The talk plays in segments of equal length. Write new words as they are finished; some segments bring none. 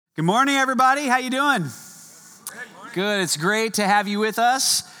Good morning, everybody. How you doing? Good. It's great to have you with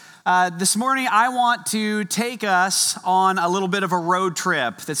us. This morning, I want to take us on a little bit of a road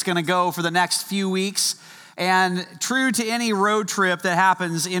trip that's going to go for the next few weeks. And true to any road trip that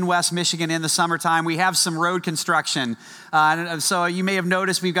happens in West Michigan in the summertime, we have some road construction. So you may have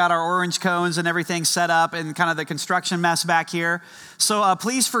noticed we've got our orange cones and everything set up and kind of the construction mess back here. So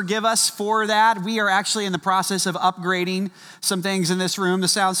please forgive us for that. We are actually in the process of upgrading some things in this room, the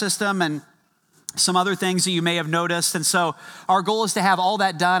sound system, and some other things that you may have noticed. And so our goal is to have all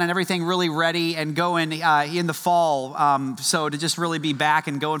that done and everything really ready and going in the fall. So to just really be back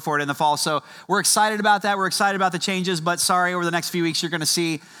and going for it in the fall. So we're excited about that. We're excited about the changes, but sorry, over the next few weeks, you're going to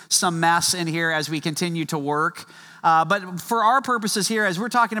see some mess in here as we continue to work. But for our purposes here, as we're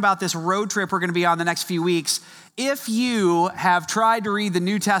talking about this road trip we're going to be on the next few weeks, if you have tried to read the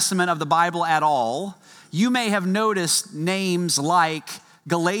New Testament of the Bible at all, you may have noticed names like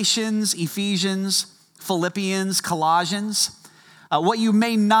Galatians, Ephesians, Philippians, Colossians. What you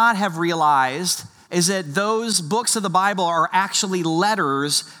may not have realized is that those books of the Bible are actually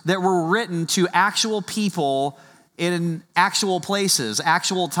letters that were written to actual people in actual places,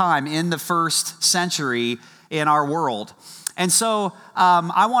 actual time in the first century in our world. And so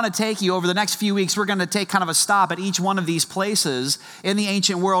I want to take you over the next few weeks. We're going to take kind of a stop at each one of these places in the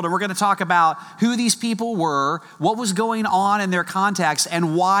ancient world. And we're going to talk about who these people were, what was going on in their context,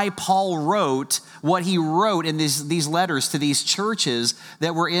 and why Paul wrote what he wrote in these letters to these churches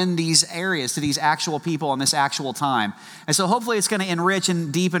that were in these areas, to these actual people in this actual time. And so hopefully it's going to enrich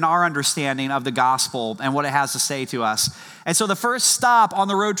and deepen our understanding of the gospel and what it has to say to us. And so the first stop on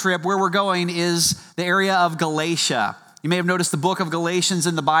the road trip where we're going is the area of Galatia. You may have noticed the book of Galatians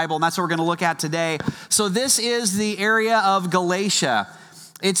in the Bible, and that's what we're going to look at today. So this is the area of Galatia.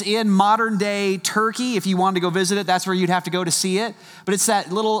 It's in modern day Turkey. If you wanted to go visit it, that's where you'd have to go to see it. But it's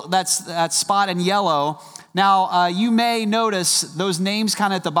that spot in yellow. Now, you may notice those names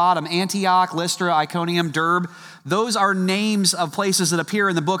kind of at the bottom: Antioch, Lystra, Iconium, Derbe. Those are names of places that appear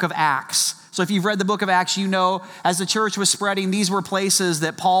in the book of Acts. So if you've read the book of Acts, you know as the church was spreading, these were places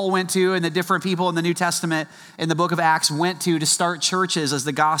that Paul went to and the different people in the New Testament in the book of Acts went to start churches as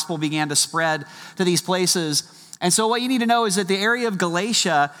the gospel began to spread to these places. And so what you need to know is that the area of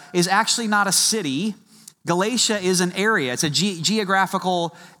Galatia is actually not a city. Galatia is an area. It's a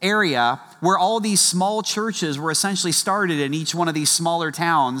geographical area where all these small churches were essentially started in each one of these smaller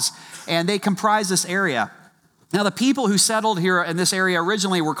towns, and they comprise this area. Now, the people who settled here in this area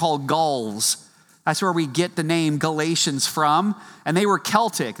originally were called Gauls. That's where we get the name Galatians from. And they were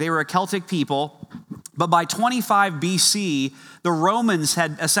Celtic. They were a Celtic people. But by 25 BC, the Romans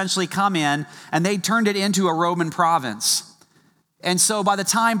had essentially come in and they turned it into a Roman province. And so by the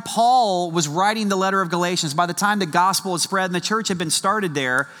time Paul was writing the letter of Galatians, by the time the gospel had spread and the church had been started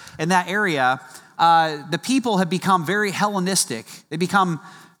there in that area, the people had become very Hellenistic. They become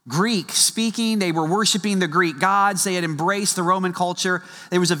Greek speaking. They were worshiping the Greek gods. They had embraced the Roman culture.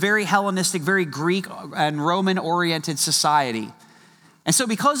 There was a very Hellenistic, very Greek and Roman oriented society. And so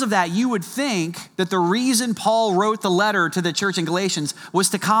because of that, you would think that the reason Paul wrote the letter to the church in Galatians was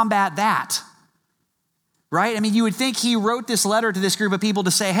to combat that, right? I mean, you would think he wrote this letter to this group of people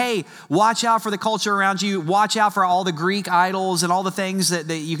to say, hey, watch out for the culture around you. Watch out for all the Greek idols and all the things that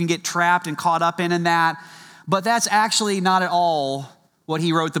you can get trapped and caught up in that. But that's actually not at all what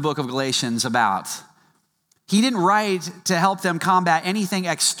he wrote the book of Galatians about. He didn't write to help them combat anything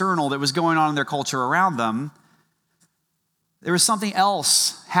external that was going on in their culture around them. There was something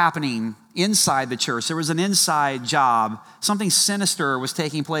else happening inside the church. There was an inside job. Something sinister was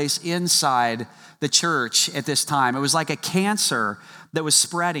taking place inside the church at this time. It was like a cancer that was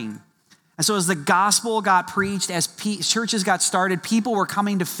spreading. And so as the gospel got preached, as churches got started, people were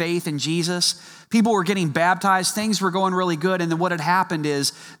coming to faith in Jesus. People were getting baptized. Things were going really good. And then what had happened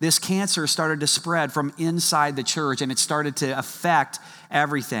is this cancer started to spread from inside the church, and it started to affect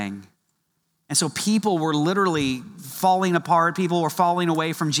everything. And so people were literally falling apart. People were falling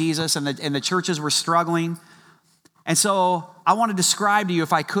away from Jesus, and the churches were struggling. And so I want to describe to you,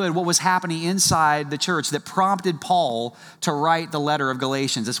 if I could, what was happening inside the church that prompted Paul to write the letter of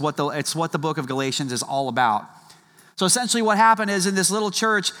Galatians. It's what the book of Galatians is all about. So essentially what happened is in this little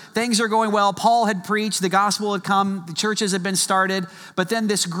church, things are going well. Paul had preached, the gospel had come, the churches had been started, but then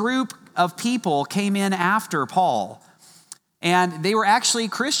this group of people came in after Paul. And they were actually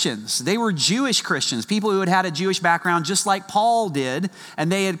Christians. They were Jewish Christians, people who had had a Jewish background just like Paul did,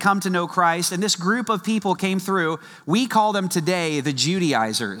 and they had come to know Christ. And this group of people came through. We call them today the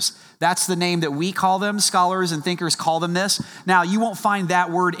Judaizers. That's the name that we call them. Scholars and thinkers call them this. Now, you won't find that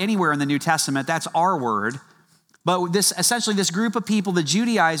word anywhere in the New Testament. That's our word. But this group of people, the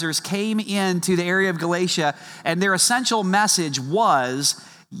Judaizers, came into the area of Galatia, and their essential message was,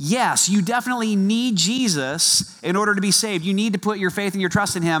 yes, you definitely need Jesus in order to be saved. You need to put your faith and your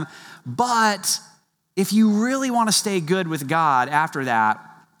trust in him. But if you really want to stay good with God after that,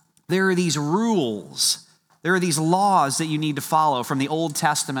 there are these rules. There are these laws that you need to follow from the Old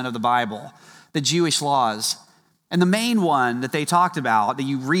Testament of the Bible, the Jewish laws. And the main one that they talked about, that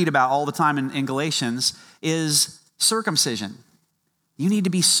you read about all the time in Galatians, is circumcision. You need to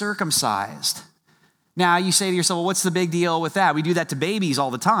be circumcised. Now, you say to yourself, well, what's the big deal with that? We do that to babies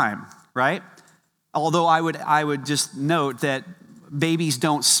all the time, right? Although I would just note that babies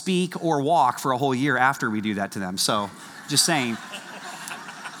don't speak or walk for a whole year after we do that to them. So, just saying.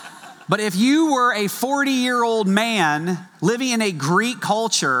 But if you were a 40-year-old man living in a Greek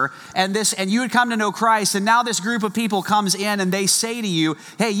culture and you had come to know Christ, and now this group of people comes in and they say to you,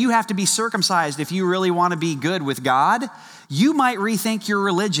 hey, you have to be circumcised if you really want to be good with God, you might rethink your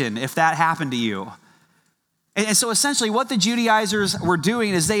religion if that happened to you. And so essentially what the Judaizers were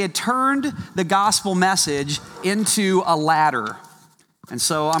doing is they had turned the gospel message into a ladder. And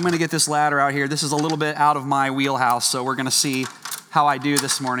so I'm going to get this ladder out here. This is a little bit out of my wheelhouse, so we're going to see how I do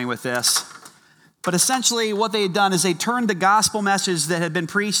this morning with this. But essentially what they had done is they turned the gospel message that had been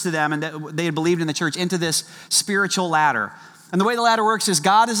preached to them and that they had believed in the church into this spiritual ladder. And the way the ladder works is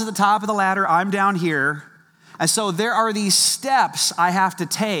God is at the top of the ladder, I'm down here. And so there are these steps I have to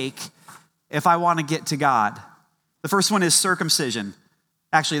take if I want to get to God. The first one is circumcision.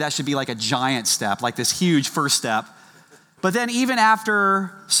 Actually, that should be like a giant step, like this huge first step. But then even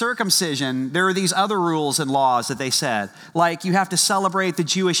after circumcision, there are these other rules and laws that they said, like you have to celebrate the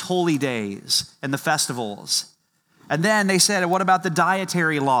Jewish holy days and the festivals. And then they said, what about the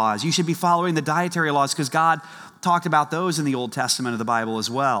dietary laws? You should be following the dietary laws because God talked about those in the Old Testament of the Bible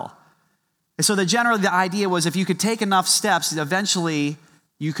as well. And so the idea was if you could take enough steps, eventually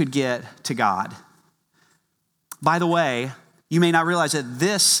you could get to God. By the way, you may not realize that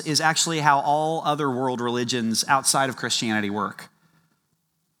this is actually how all other world religions outside of Christianity work.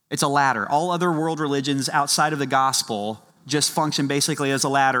 It's a ladder. All other world religions outside of the gospel just function basically as a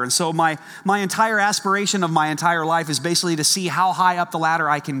ladder. And so my entire aspiration of my entire life is basically to see how high up the ladder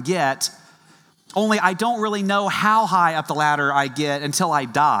I can get. Only I don't really know how high up the ladder I get until I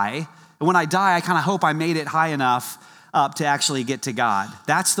die. And when I die, I kind of hope I made it high enough up to actually get to God.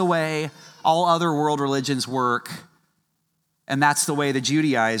 That's the way all other world religions work. And that's the way the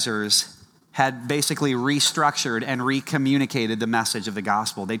Judaizers had basically restructured and recommunicated the message of the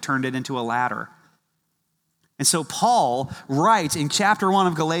gospel. They turned it into a ladder. And so Paul writes in chapter 1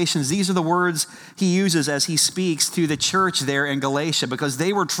 of Galatians, these are the words he uses as he speaks to the church there in Galatia, because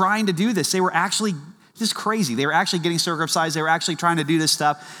they were trying to do this. They were actually, this is crazy. They were actually getting circumcised. They were actually trying to do this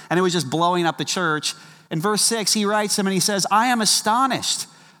stuff, and it was just blowing up the church. In verse 6, he writes them and he says, I am astonished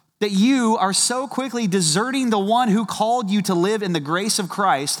that you are so quickly deserting the one who called you to live in the grace of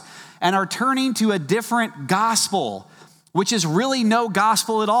Christ and are turning to a different gospel, which is really no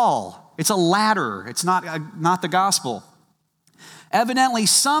gospel at all. It's a ladder. It's not the gospel. Evidently,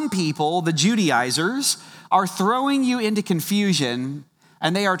 some people, the Judaizers, are throwing you into confusion,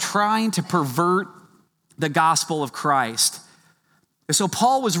 and they are trying to pervert the gospel of Christ. So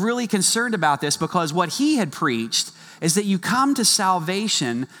Paul was really concerned about this because what he had preached is that you come to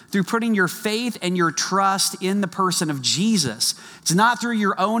salvation through putting your faith and your trust in the person of Jesus. It's not through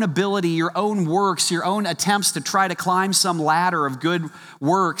your own ability, your own works, your own attempts to try to climb some ladder of good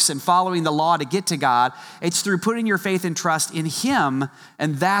works and following the law to get to God. It's through putting your faith and trust in him,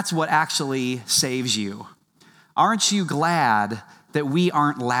 and that's what actually saves you. Aren't you glad that we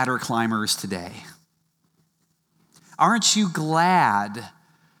aren't ladder climbers today? Aren't you glad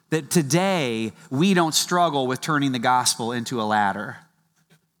that today we don't struggle with turning the gospel into a ladder?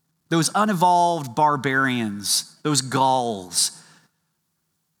 Those unevolved barbarians, those Gauls,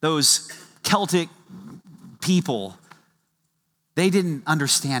 those Celtic people, they didn't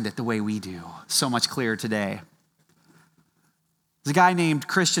understand it the way we do. So much clearer today. There's a guy named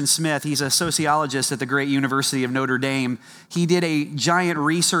Christian Smith. He's a sociologist at the great University of Notre Dame. He did a giant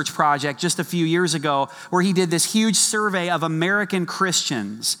research project just a few years ago where he did this huge survey of American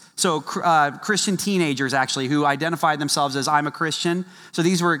Christians. So Christian teenagers, actually, who identified themselves as I'm a Christian. So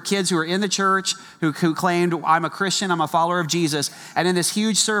these were kids who were in the church who claimed, I'm a Christian, I'm a follower of Jesus. And in this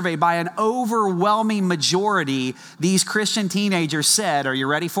huge survey, by an overwhelming majority, these Christian teenagers said, are you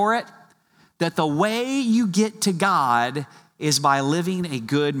ready for it? That the way you get to God is by living a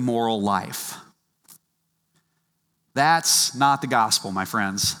good moral life. That's not the gospel, my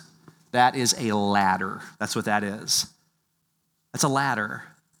friends. That is a ladder. That's what that is. That's a ladder.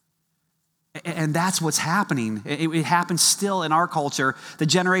 And that's what's happening. It happens still in our culture. The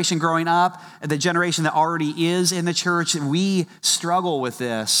generation growing up, the generation that already is in the church, we struggle with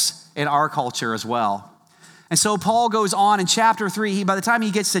this in our culture as well. And so Paul goes on in chapter 3. By the time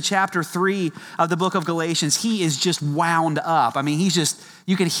he gets to chapter 3 of the book of Galatians, he is just wound up. I mean,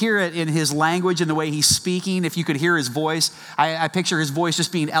 you can hear it in his language and the way he's speaking. If you could hear his voice, I picture his voice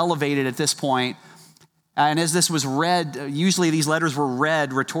just being elevated at this point. And as this was read, usually these letters were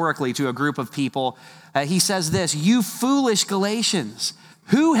read rhetorically to a group of people. He says this, "You foolish Galatians,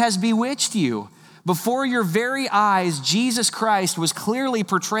 who has bewitched you? Before your very eyes, Jesus Christ was clearly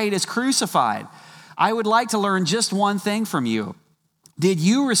portrayed as crucified. I would like to learn just one thing from you. Did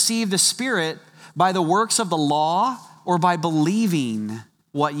you receive the Spirit by the works of the law or by believing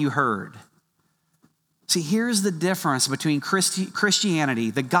what you heard?" See, here's the difference between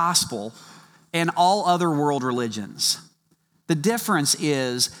Christianity, the gospel, and all other world religions. The difference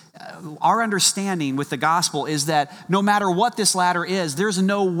is our understanding with the gospel is that no matter what this ladder is, there's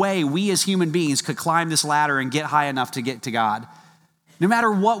no way we as human beings could climb this ladder and get high enough to get to God. No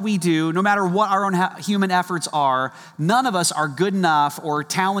matter what we do, no matter what our own human efforts are, none of us are good enough or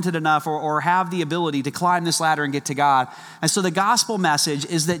talented enough or have the ability to climb this ladder and get to God. And so the gospel message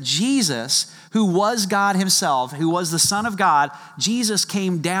is that Jesus, who was God himself, who was the Son of God, Jesus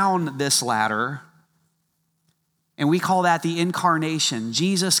came down this ladder, and we call that the incarnation.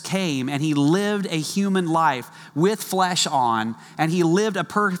 Jesus came and he lived a human life with flesh on, and he lived a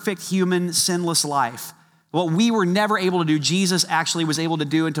perfect human sinless life. What we were never able to do, Jesus actually was able to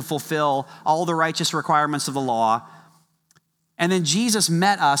do and to fulfill all the righteous requirements of the law. And then Jesus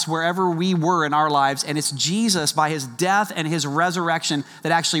met us wherever we were in our lives, and it's Jesus by his death and his resurrection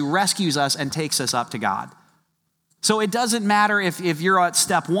that actually rescues us and takes us up to God. So it doesn't matter if you're at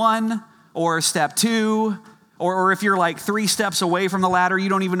step 1 or step 2, or if you're like 3 steps away from the ladder, you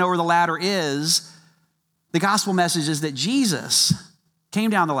don't even know where the ladder is. The gospel message is that Jesus came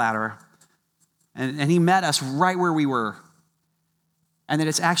down the ladder and he met us right where we were. And that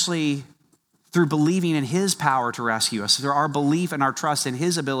it's actually through believing in his power to rescue us, through our belief and our trust in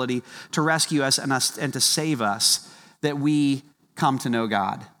his ability to rescue us and to save us, that we come to know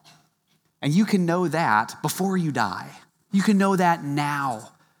God. And you can know that before you die. You can know that now.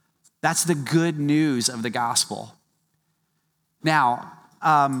 That's the good news of the gospel. Now,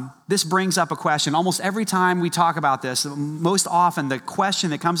 this brings up a question. Almost every time we talk about this, most often the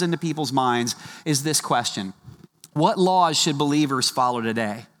question that comes into people's minds is this question: what laws should believers follow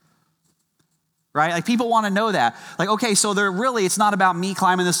today? Right? Like, people want to know that. Like, okay, so it's not about me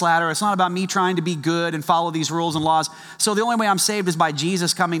climbing this ladder. It's not about me trying to be good and follow these rules and laws. So the only way I'm saved is by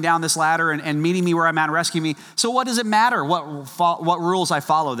Jesus coming down this ladder and meeting me where I'm at and rescuing me. So what does it matter what rules I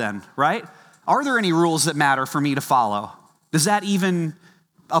follow then, right? Are there any rules that matter for me to follow? Does that even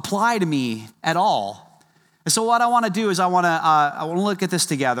apply to me at all? And so what I want to do is I want to look at this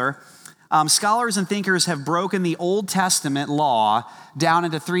together. Scholars and thinkers have broken the Old Testament law down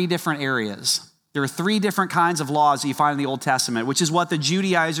into 3 different areas. There are 3 different kinds of laws that you find in the Old Testament, which is what the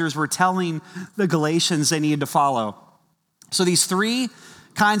Judaizers were telling the Galatians they needed to follow. So these 3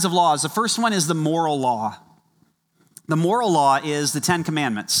 kinds of laws, the first one is the moral law. The moral law is the 10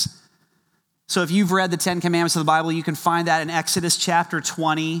 Commandments. So if you've read the 10 Commandments of the Bible, you can find that in Exodus chapter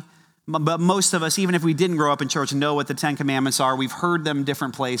 20. But most of us, even if we didn't grow up in church, know what the 10 Commandments are. We've heard them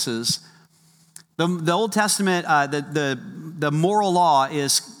different places. The Old Testament, the moral law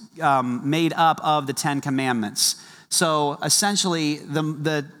is made up of the 10 Commandments. So essentially,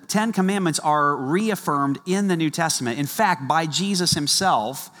 the 10 Commandments are reaffirmed in the New Testament. In fact, by Jesus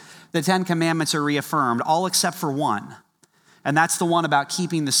himself, the 10 Commandments are reaffirmed, all except for one. And that's the one about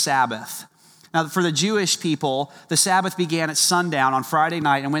keeping the Sabbath. Now, for the Jewish people, the Sabbath began at sundown on Friday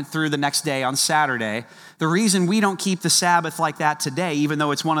night and went through the next day on Saturday. The reason we don't keep the Sabbath like that today, even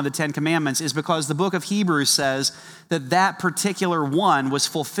though it's one of the 10 Commandments, is because the book of Hebrews says that particular one was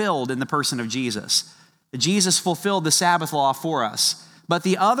fulfilled in the person of Jesus. Jesus fulfilled the Sabbath law for us. But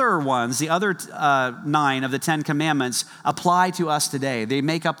the other ones, the other 9 of the 10 Commandments, apply to us today. They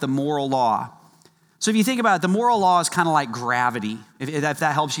make up the moral law. So if you think about it, the moral law is kind of like gravity, if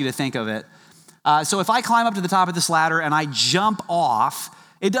that helps you to think of it. So if I climb up to the top of this ladder and I jump off,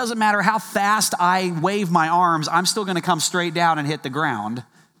 it doesn't matter how fast I wave my arms, I'm still going to come straight down and hit the ground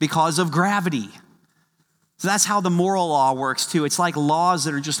because of gravity. So that's how the moral law works too. It's like laws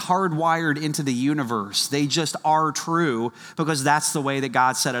that are just hardwired into the universe. They just are true because that's the way that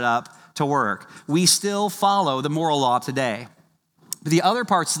God set it up to work. We still follow the moral law today. But the other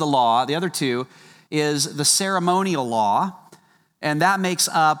parts of the law, the other 2, is the ceremonial law. And that makes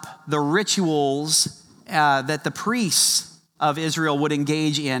up the rituals that the priests of Israel would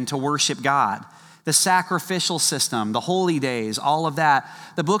engage in to worship God. The sacrificial system, the holy days, all of that.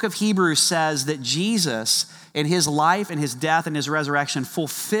 The book of Hebrews says that Jesus, in his life and his death and his resurrection,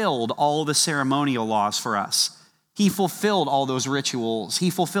 fulfilled all the ceremonial laws for us. He fulfilled all those rituals. He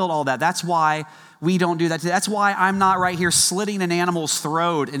fulfilled all that. That's why we don't do that today. That's why I'm not right here slitting an animal's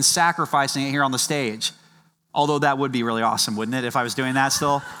throat and sacrificing it here on the stage. Although that would be really awesome, wouldn't it, if I was doing that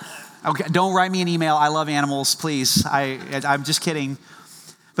still? Okay, don't write me an email. I love animals, please. I'm just kidding.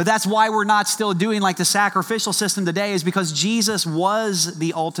 But that's why we're not still doing like the sacrificial system today, is because Jesus was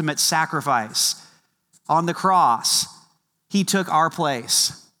the ultimate sacrifice. On the cross, he took our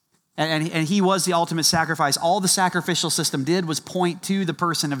place. And he was the ultimate sacrifice. All the sacrificial system did was point to the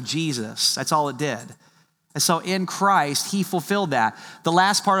person of Jesus. That's all it did. And so in Christ, he fulfilled that. The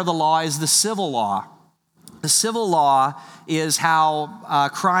last part of the law is the civil law. The civil law is how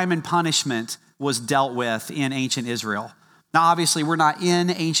crime and punishment was dealt with in ancient Israel. Now, obviously, we're not in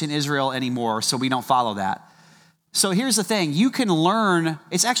ancient Israel anymore, so we don't follow that. So here's the thing. You can learn,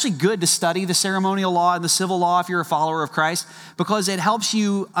 it's actually good to study the ceremonial law and the civil law if you're a follower of Christ, because it helps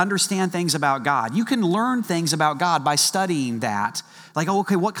you understand things about God. You can learn things about God by studying that. Like, oh,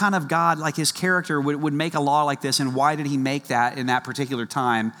 okay, what kind of God, like his character would make a law like this, and why did he make that in that particular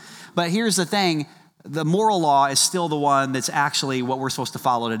time? But here's the thing. The moral law is still the one that's actually what we're supposed to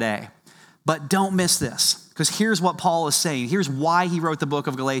follow today. But don't miss this, because here's what Paul is saying. Here's why he wrote the book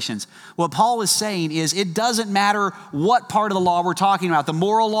of Galatians. What Paul is saying is it doesn't matter what part of the law we're talking about, the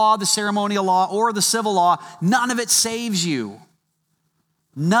moral law, the ceremonial law, or the civil law, none of it saves you.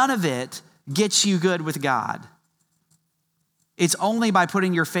 None of it gets you good with God. It's only by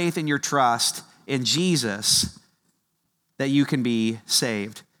putting your faith and your trust in Jesus that you can be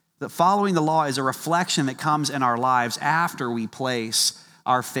saved. That following the law is a reflection that comes in our lives after we place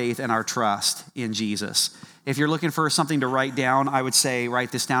our faith and our trust in Jesus. If you're looking for something to write down, I would say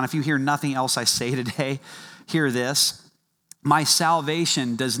write this down. If you hear nothing else I say today, hear this. My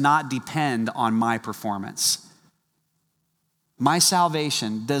salvation does not depend on my performance. My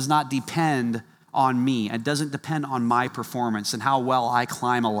salvation does not depend on me. It doesn't depend on my performance and how well I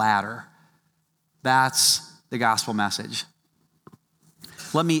climb a ladder. That's the gospel message.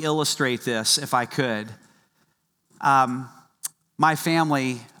 Let me illustrate this if I could. My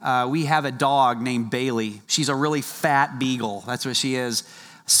family, we have a dog named Bailey. She's a really fat beagle. That's what she is.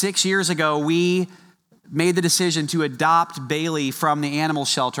 6 years ago, we made the decision to adopt Bailey from the animal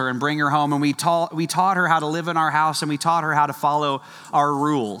shelter and bring her home. And we taught her how to live in our house, and we taught her how to follow our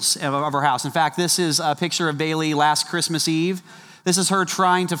rules of our house. In fact, this is a picture of Bailey last Christmas Eve. This is her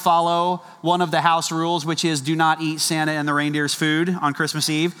trying to follow one of the house rules, which is do not eat Santa and the reindeer's food on Christmas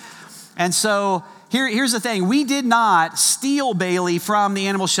Eve. And so here's the thing. We did not steal Bailey from the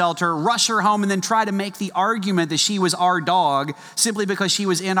animal shelter, rush her home, and then try to make the argument that she was our dog simply because she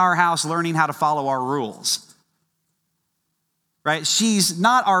was in our house learning how to follow our rules. Right? She's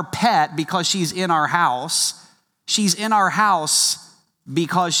not our pet because she's in our house. She's in our house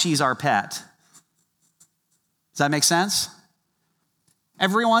because she's our pet. Does that make sense?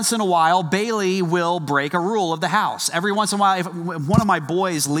 Every once in a while, Bailey will break a rule of the house. Every once in a while, if one of my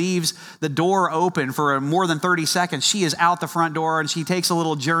boys leaves the door open for more than 30 seconds, she is out the front door and she takes a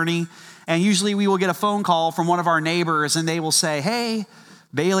little journey. And usually we will get a phone call from one of our neighbors and they will say, hey,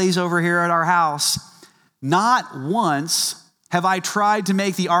 Bailey's over here at our house. Not once have I tried to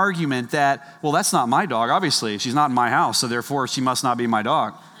make the argument that, well, that's not my dog. Obviously, she's not in my house, so therefore she must not be my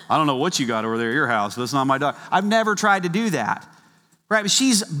dog. I don't know what you got over there at your house, but it's not my dog. I've never tried to do that. Right, but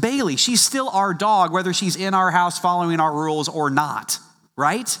she's Bailey. She's still our dog, whether she's in our house following our rules or not,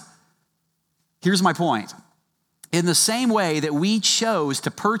 right? Here's my point. In the same way that we chose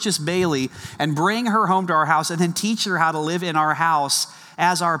to purchase Bailey and bring her home to our house and then teach her how to live in our house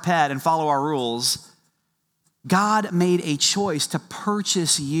as our pet and follow our rules, God made a choice to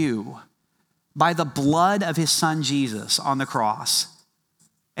purchase you by the blood of his son Jesus on the cross.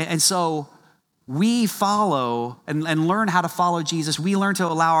 And so we follow and learn how to follow Jesus. We learn to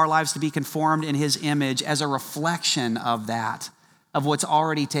allow our lives to be conformed in his image as a reflection of that, of what's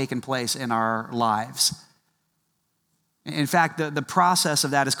already taken place in our lives. In fact, the process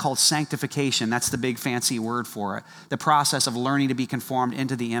of that is called sanctification. That's the big fancy word for it. The process of learning to be conformed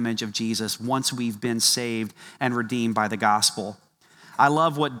into the image of Jesus once we've been saved and redeemed by the gospel. I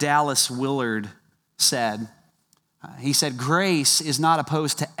love what Dallas Willard said. He said, grace is not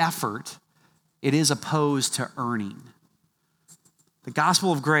opposed to effort. It is opposed to earning. The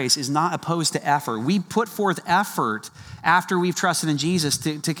gospel of grace is not opposed to effort. We put forth effort after we've trusted in Jesus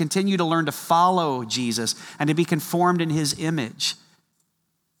to continue to learn to follow Jesus and to be conformed in his image.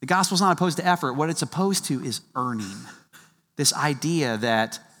 The gospel is not opposed to effort. What it's opposed to is earning. This idea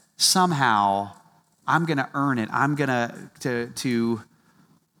that somehow I'm going to earn it. I'm going to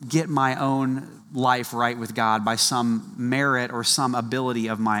get my own life right with God by some merit or some ability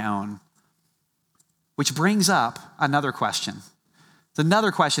of my own. Which brings up another question. It's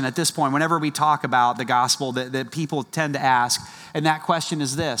another question at this point, whenever we talk about the gospel that people tend to ask, and that question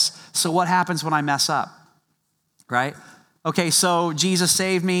is this: so what happens when I mess up, right? Okay, so Jesus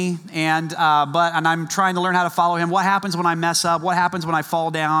saved me, and I'm trying to learn how to follow him. What happens when I mess up? What happens when I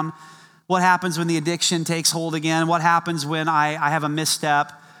fall down? What happens when the addiction takes hold again? What happens when I have a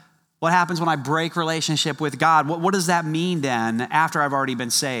misstep? What happens when I break relationship with God? What does that mean then after I've already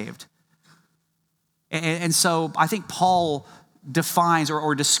been saved? And so I think Paul defines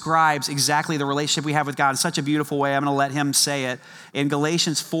or describes exactly the relationship we have with God in such a beautiful way. I'm going to let him say it. In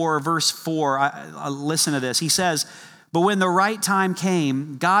Galatians 4, verse 4, listen to this. He says, "But when the right time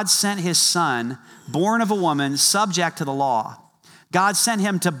came, God sent his son, born of a woman, subject to the law. God sent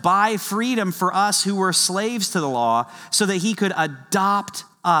him to buy freedom for us who were slaves to the law so that he could adopt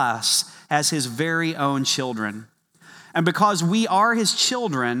us as his very own children. And because we are his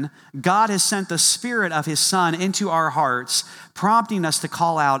children, God has sent the Spirit of his Son into our hearts, prompting us to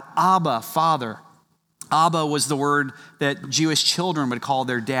call out, 'Abba, Father.'" Abba was the word that Jewish children would call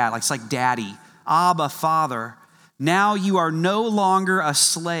their dad. It's like daddy. "Abba, Father. Now you are no longer a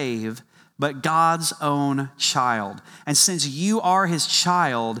slave, but God's own child. And since you are his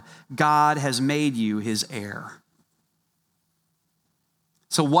child, God has made you his heir."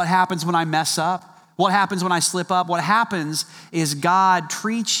 So what happens when I mess up? What happens when I slip up? What happens is God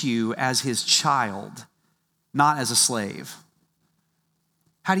treats you as his child, not as a slave.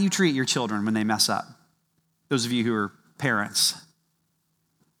 How do you treat your children when they mess up? Those of you who are parents.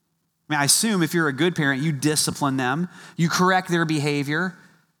 I assume if you're a good parent, you discipline them, you correct their behavior,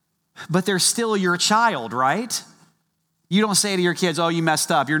 but they're still your child, right? You don't say to your kids, "Oh, you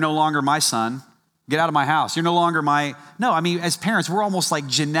messed up. You're no longer my son. Get out of my house. You're no longer my..." No, as parents, we're almost like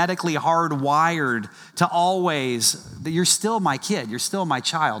genetically hardwired to always, that you're still my kid. You're still my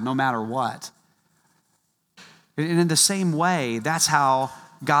child, no matter what. And in the same way, that's how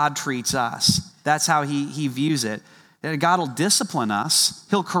God treats us. That's how he views it. God will discipline us.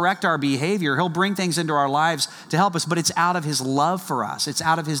 He'll correct our behavior. He'll bring things into our lives to help us, but it's out of his love for us. It's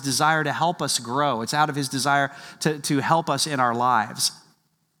out of his desire to help us grow. It's out of his desire to help us in our lives.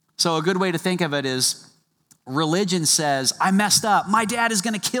 So a good way to think of it is religion says, "I messed up. My dad is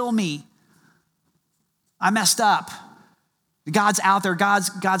going to kill me. I messed up. God's out there.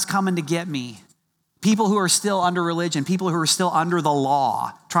 God's coming to get me." People who are still under religion, people who are still under the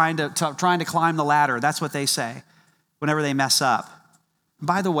law, trying to climb the ladder, that's what they say whenever they mess up.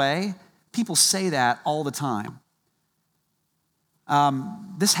 By the way, people say that all the time.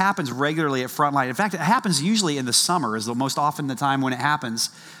 This happens regularly at Frontline. In fact, it happens usually in the summer is the most often the time when it happens,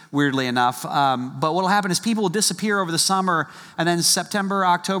 weirdly enough. But what will happen is people will disappear over the summer, and then September,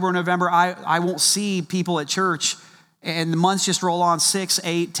 October, November, I won't see people at church, and the months just roll on, 6,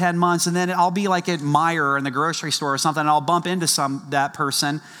 8, 10 months, and then I'll be like at Meijer in the grocery store or something, and I'll bump into that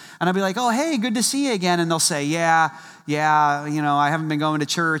person, and I'll be like, "Oh, hey, good to see you again." And they'll say, yeah, I haven't been going to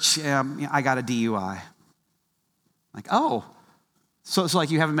church. I got a DUI. Like, oh. So it's like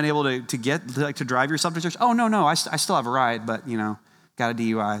you haven't been able to drive yourself to church? "Oh, no, I still have a ride, but, got a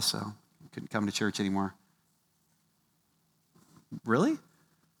DUI, so couldn't come to church anymore." Really?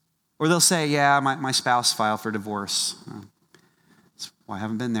 Or they'll say, "Yeah, my spouse filed for divorce. That's why I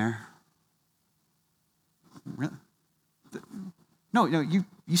haven't been there." Really? No,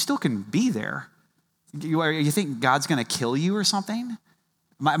 you still can be there. You think God's going to kill you or something?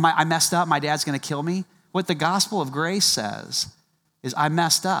 I messed up, my dad's going to kill me? What the gospel of grace says is, I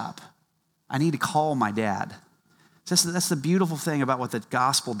messed up. I need to call my dad. That's the beautiful thing about what the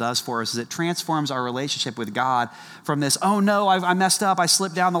gospel does for us, is it transforms our relationship with God from this, "Oh no, I messed up, I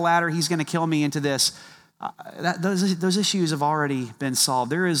slipped down the ladder, he's going to kill me," into this. Those issues have already been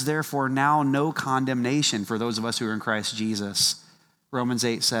solved. There is therefore now no condemnation for those of us who are in Christ Jesus, Romans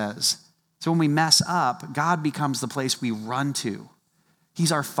 8 says. So when we mess up, God becomes the place we run to.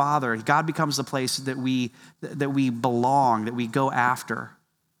 He's our Father. God becomes the place that we belong, that we go after.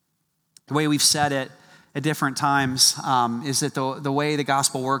 The way we've said it at different times is that the way the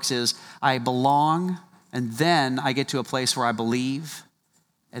gospel works is I belong, and then I get to a place where I believe,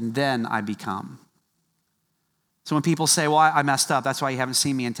 and then I become. So when people say, "Well, I messed up, that's why you haven't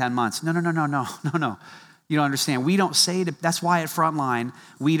seen me in 10 months. No. You don't understand. We don't say that's why at Frontline,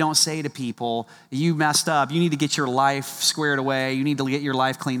 we don't say to people, "You messed up, you need to get your life squared away, you need to get your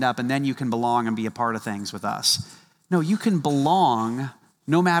life cleaned up, and then you can belong and be a part of things with us." No, you can belong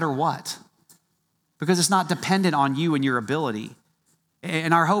no matter what. because it's not dependent on you and your ability.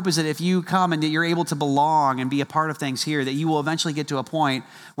 And our hope is that if you come and that you're able to belong and be a part of things here, that you will eventually get to a point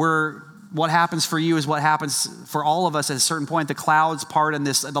where what happens for you is what happens for all of us at a certain point. The clouds part and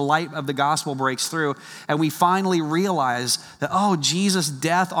the light of the gospel breaks through. And we finally realize that, oh, Jesus'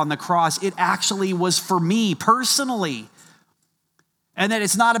 death on the cross, it actually was for me personally. And that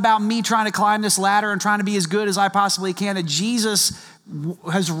it's not about me trying to climb this ladder and trying to be as good as I possibly can. That Jesus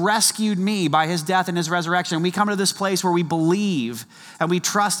has rescued me by his death and his resurrection. And we come to this place where we believe and we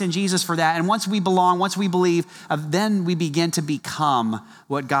trust in Jesus for that. And once we belong, once we believe, then we begin to become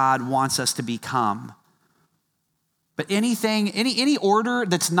what God wants us to become. But any order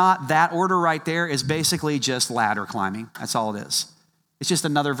that's not that order right there is basically just ladder climbing. That's all it is. It's just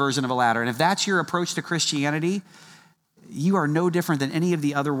another version of a ladder. And if that's your approach to Christianity, you are no different than any of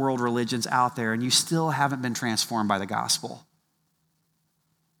the other world religions out there, and you still haven't been transformed by the gospel.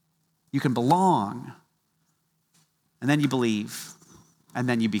 You can belong, and then you believe, and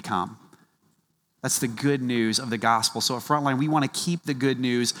then you become. That's the good news of the gospel. So at Frontline, we want to keep the good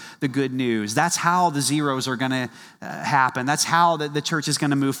news the good news. That's how the zeros are going to happen. That's how the church is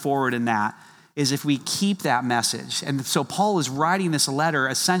going to move forward in that, is if we keep that message. And so Paul is writing this letter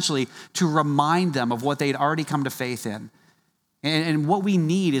essentially to remind them of what they'd already come to faith in. And what we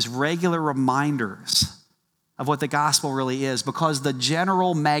need is regular reminders of what the gospel really is, because the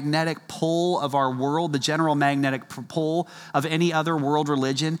general magnetic pull of our world, the general magnetic pull of any other world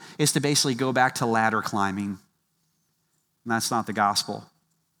religion is to basically go back to ladder climbing. And that's not the gospel.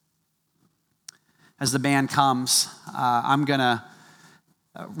 As the band comes, I'm going to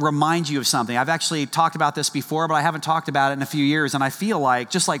remind you of something. I've actually talked about this before, but I haven't talked about it in a few years. And I feel like,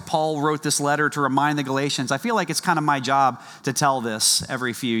 just like Paul wrote this letter to remind the Galatians, I feel like it's kind of my job to tell this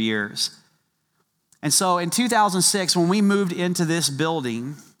every few years. And so in 2006, when we moved into this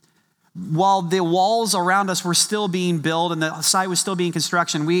building, while the walls around us were still being built and the site was still being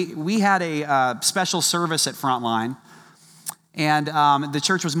construction, we had a special service at Frontline. And the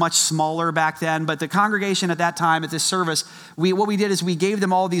church was much smaller back then, but the congregation at that time at this service, what we did is we gave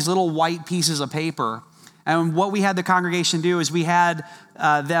them all these little white pieces of paper. And what we had the congregation do is we had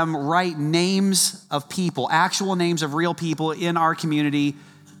them write names of people, actual names of real people in our community,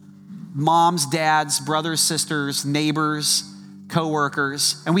 moms, dads, brothers, sisters, neighbors,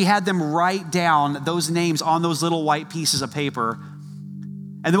 co-workers. And we had them write down those names on those little white pieces of paper.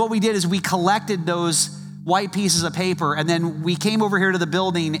 And then what we did is we collected those white pieces of paper, and then we came over here to the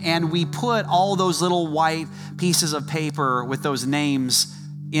building and we put all those little white pieces of paper with those names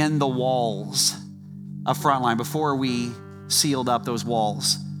in the walls of Frontline before we sealed up those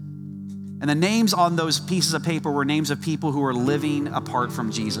walls. And the names on those pieces of paper were names of people who were living apart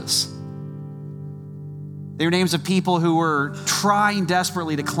from Jesus. They were names of people who were trying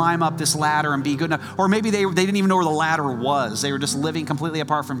desperately to climb up this ladder and be good enough, or maybe they didn't even know where the ladder was. They were just living completely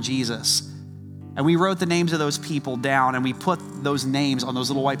apart from Jesus. And we wrote the names of those people down, and we put those names on those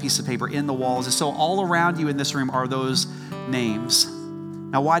little white pieces of paper in the walls. And so all around you in this room are those names.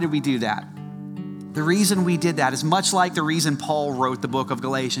 Now, why did we do that? The reason we did that is much like the reason Paul wrote the book of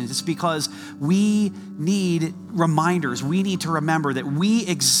Galatians. It's because we need reminders. We need to remember that we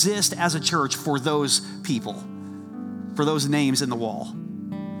exist as a church for those people, for those names in the wall.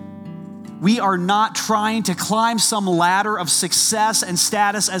 We are not trying to climb some ladder of success and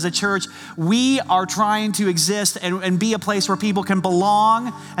status as a church. We are trying to exist and be a place where people can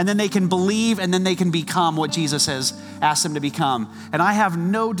belong, and then they can believe, and then they can become what Jesus has asked them to become. And I have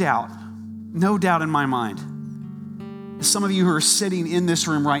no doubt in my mind, some of you who are sitting in this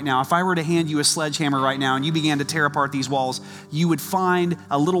room right now, if I were to hand you a sledgehammer right now and you began to tear apart these walls, you would find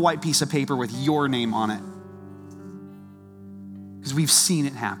a little white piece of paper with your name on it. Because we've seen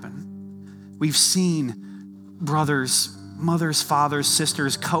it happen. We've seen brothers, mothers, fathers,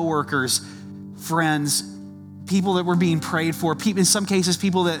 sisters, coworkers, friends, people that were being prayed for, people, in some cases,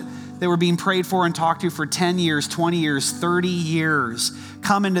 people that were being prayed for and talked to for 10 years, 20 years, 30 years,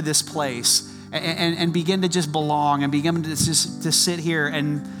 come into this place and begin to just belong and begin to sit here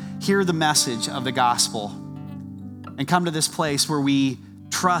and hear the message of the gospel and come to this place where we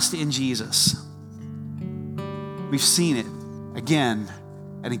trust in Jesus. We've seen it again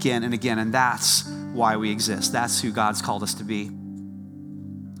and again and again, and that's why we exist. That's who God's called us to be.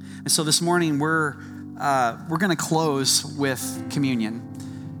 And so this morning we're going to close with communion.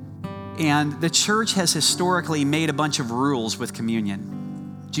 And the church has historically made a bunch of rules with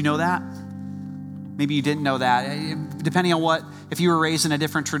communion. Do you know that? Maybe you didn't know that. Depending on if you were raised in a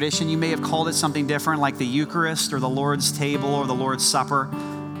different tradition, you may have called it something different, like the Eucharist or the Lord's table or the Lord's Supper.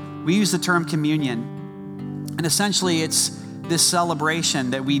 We use the term communion. And essentially this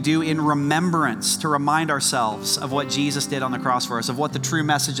celebration that we do in remembrance to remind ourselves of what Jesus did on the cross for us, of what the true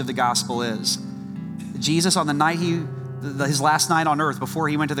message of the gospel is. Jesus, on the night his last night on earth before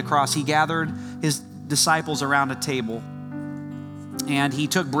he went to the cross, he gathered his disciples around a table, and he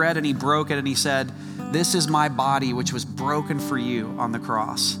took bread and he broke it and he said, "This is my body, which was broken for you on the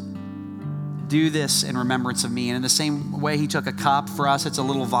cross. Do this in remembrance of me." And in the same way, he took a cup. For us, it's a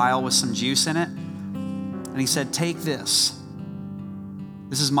little vial with some juice in it. And he said, "Take this.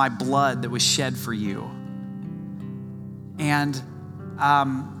 This is my blood that was shed for you." And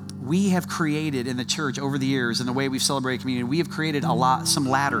we have created in the church over the years, in the way we've celebrated communion, we have created some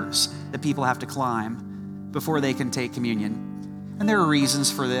ladders that people have to climb before they can take communion. And there are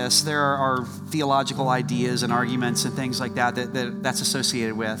reasons for this. There are theological ideas and arguments and things like that's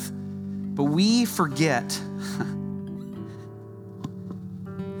associated with. But we forget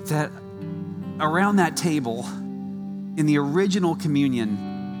that around that table, in the original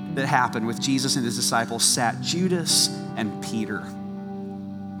communion that happened with Jesus and his disciples, sat Judas and Peter.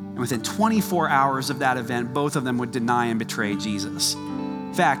 And within 24 hours of that event, both of them would deny and betray Jesus.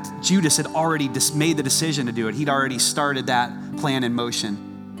 In fact, Judas had already made the decision to do it. He'd already started that plan in motion.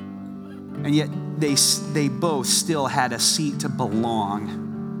 And yet they both still had a seat to belong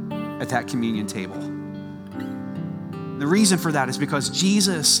at that communion table. The reason for that is because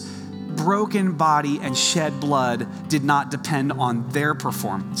Jesus' broken body and shed blood did not depend on their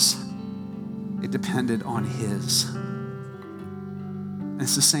performance. It depended on his. And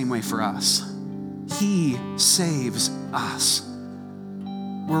it's the same way for us. He saves us.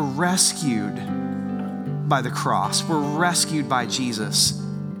 We're rescued by the cross. We're rescued by Jesus.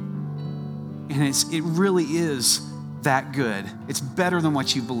 And it really is that good. It's better than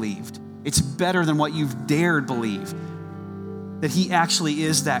what you believed. It's better than what you've dared believe. That he actually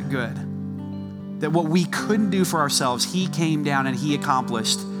is that good. That what we couldn't do for ourselves, he came down and he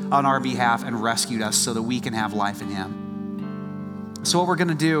accomplished on our behalf and rescued us so that we can have life in him. So what we're going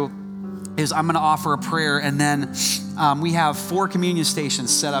to do is I'm going to offer a prayer, and then we have 4 communion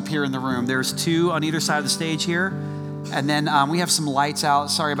stations set up here in the room. There's 2 on either side of the stage here. And then we have some lights out.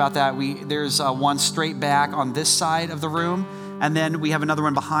 Sorry about that. There's one straight back on this side of the room. And then we have another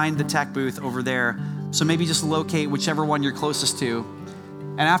one behind the tech booth over there. So maybe just locate whichever one you're closest to.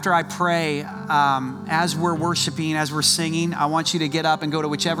 And after I pray, as we're worshiping, as we're singing, I want you to get up and go to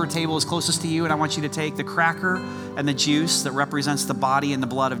whichever table is closest to you. And I want you to take the cracker and the juice that represents the body and the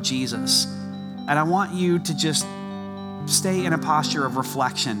blood of Jesus. And I want you to just stay in a posture of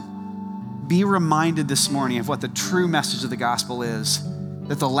reflection. Be reminded this morning of what the true message of the gospel is,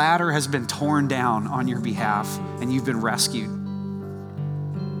 that the ladder has been torn down on your behalf and you've been rescued.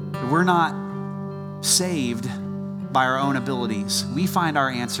 We're not saved by our own abilities. We find our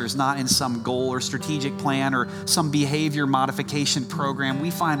answers not in some goal or strategic plan or some behavior modification program.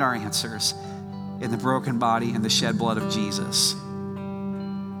 We find our answers in the broken body and the shed blood of Jesus.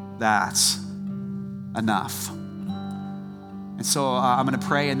 That's enough. And so I'm going to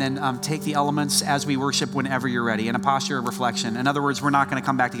pray and then take the elements as we worship whenever you're ready, in a posture of reflection. In other words, we're not going to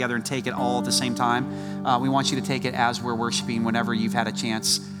come back together and take it all at the same time. We want you to take it as we're worshiping, whenever you've had a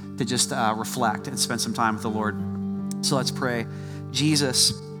chance to just reflect and spend some time with the Lord. So let's pray.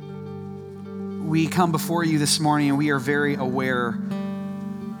 Jesus, we come before you this morning and we are very aware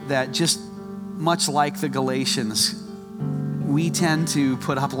that just much like the Galatians, we tend to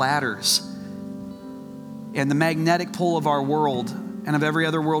put up ladders. And the magnetic pull of our world and of every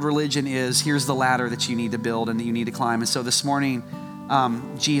other world religion is, here's the ladder that you need to build and that you need to climb. And so this morning,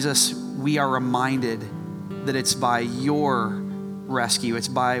 Jesus, we are reminded that it's by your rescue, it's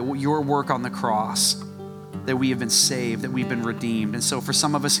by your work on the cross that we have been saved, that we've been redeemed. And so for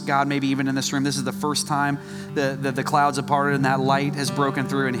some of us, God, maybe even in this room, this is the first time that the clouds have parted and that light has broken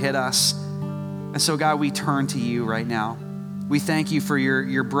through and hit us. And so God, we turn to you right now. We thank you for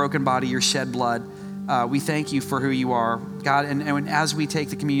your broken body, your shed blood. We thank you for who you are, God. And as we take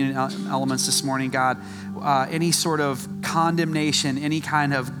the communion elements this morning, God, any sort of condemnation, any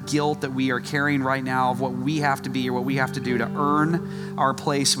kind of guilt that we are carrying right now of what we have to be or what we have to do to earn our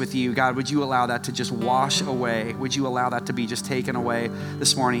place with you, God, would you allow that to just wash away? Would you allow that to be just taken away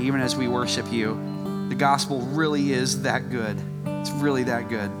this morning, even as we worship you? The gospel really is that good. It's really that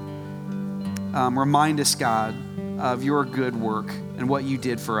good. Remind us, God, of your good work and what you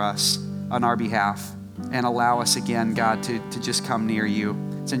did for us on our behalf, and allow us again, God, to just come near you.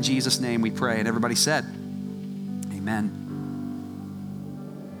 It's in Jesus' name we pray. And everybody said, amen.